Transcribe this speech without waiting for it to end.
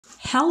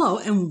Hello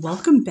and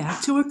welcome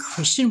back to A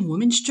Christian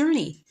Woman's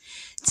Journey.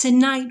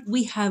 Tonight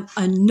we have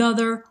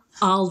another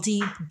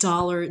Aldi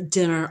dollar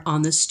dinner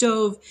on the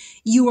stove.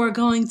 You are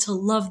going to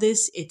love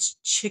this. It's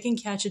chicken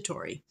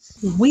cacciatore.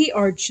 We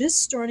are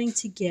just starting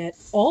to get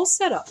all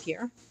set up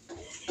here.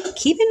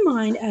 Keep in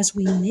mind as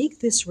we make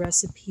this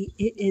recipe,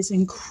 it is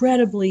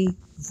incredibly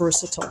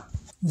versatile.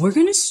 We're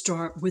going to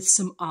start with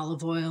some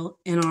olive oil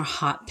in our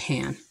hot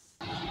pan.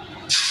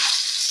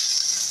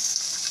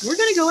 We're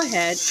going to go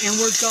ahead and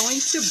we're going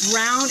to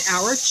brown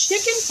our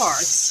chicken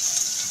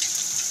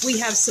parts. We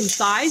have some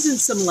thighs and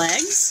some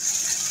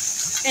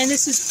legs, and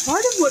this is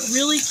part of what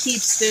really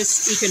keeps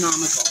this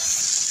economical.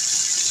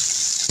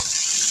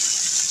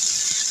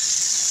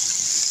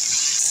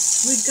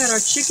 We've got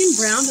our chicken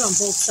browned on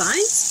both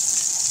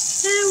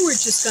sides, and we're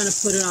just going to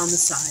put it on the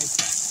side.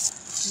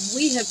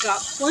 We have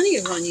got plenty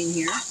of onion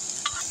here.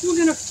 We're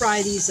going to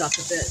fry these up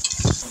a bit.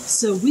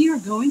 So we are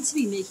going to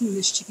be making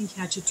this chicken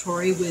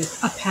cacciatore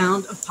with a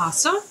pound of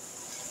pasta,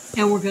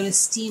 and we're going to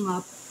steam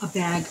up a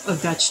bag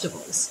of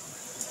vegetables.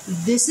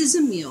 This is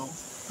a meal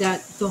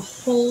that the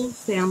whole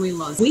family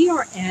loves. We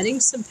are adding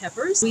some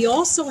peppers. We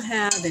also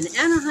have an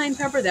Anaheim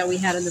pepper that we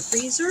had in the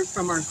freezer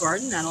from our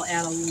garden. That'll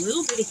add a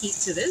little bit of heat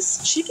to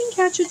this. Chicken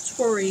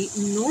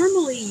cacciatore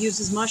normally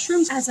uses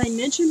mushrooms. As I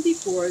mentioned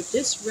before,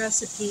 this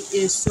recipe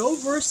is so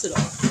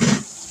versatile.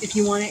 If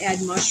you want to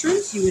add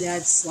mushrooms, you would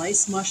add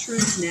sliced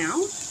mushrooms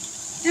now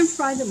and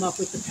fry them up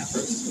with the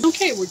peppers.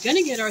 Okay, we're going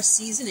to get our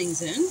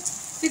seasonings in.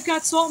 We've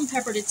got salt and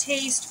pepper to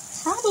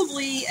taste,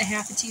 probably a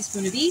half a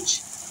teaspoon of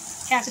each,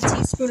 half a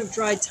teaspoon of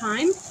dried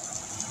thyme,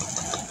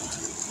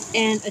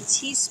 and a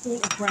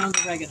teaspoon of ground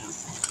oregano.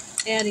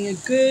 Adding a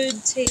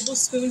good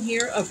tablespoon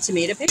here of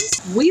tomato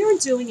paste. We are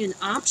doing an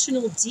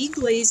optional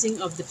deglazing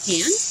of the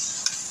pan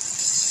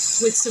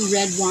with some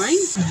red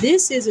wine.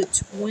 This is a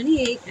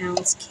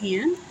 28-ounce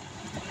can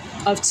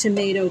of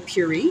tomato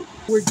puree.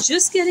 We're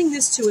just getting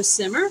this to a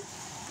simmer.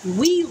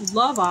 We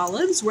love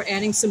olives. We're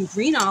adding some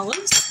green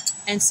olives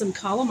and some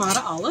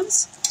Kalamata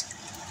olives.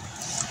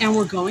 And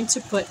we're going to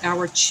put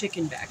our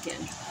chicken back in.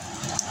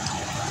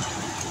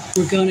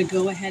 We're going to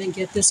go ahead and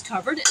get this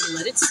covered and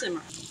let it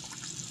simmer.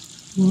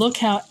 Look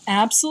how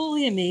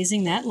absolutely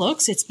amazing that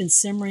looks. It's been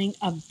simmering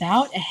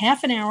about a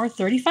half an hour,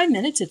 35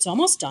 minutes. It's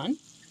almost done.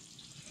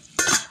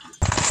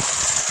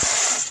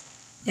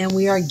 And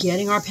we are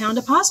getting our pound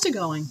of pasta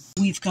going.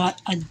 We've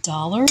got a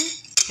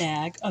 $1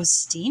 bag of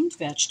steamed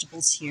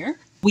vegetables here.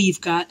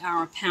 We've got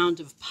our pound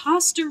of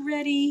pasta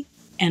ready,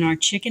 and our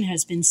chicken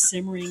has been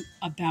simmering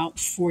about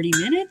 40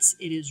 minutes.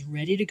 It is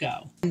ready to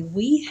go.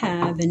 We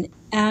have an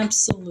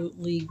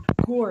absolutely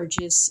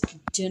gorgeous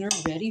dinner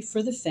ready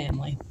for the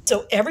family.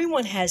 So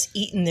everyone has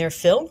eaten their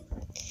fill.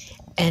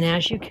 And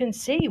as you can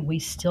see, we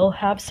still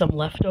have some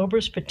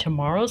leftovers for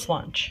tomorrow's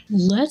lunch.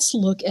 Let's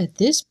look at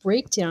this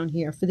breakdown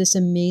here for this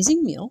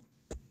amazing meal.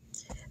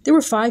 There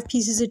were 5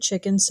 pieces of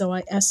chicken, so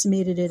I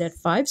estimated it at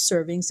 5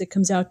 servings. It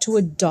comes out to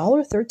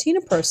 $1.13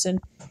 a person.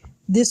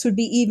 This would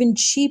be even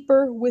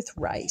cheaper with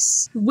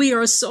rice. We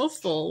are so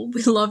full.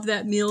 We love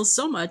that meal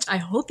so much. I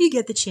hope you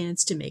get the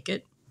chance to make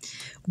it.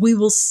 We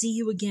will see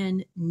you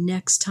again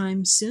next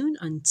time soon.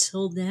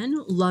 Until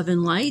then, love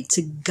and light.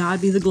 To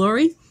God be the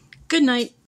glory. Good night.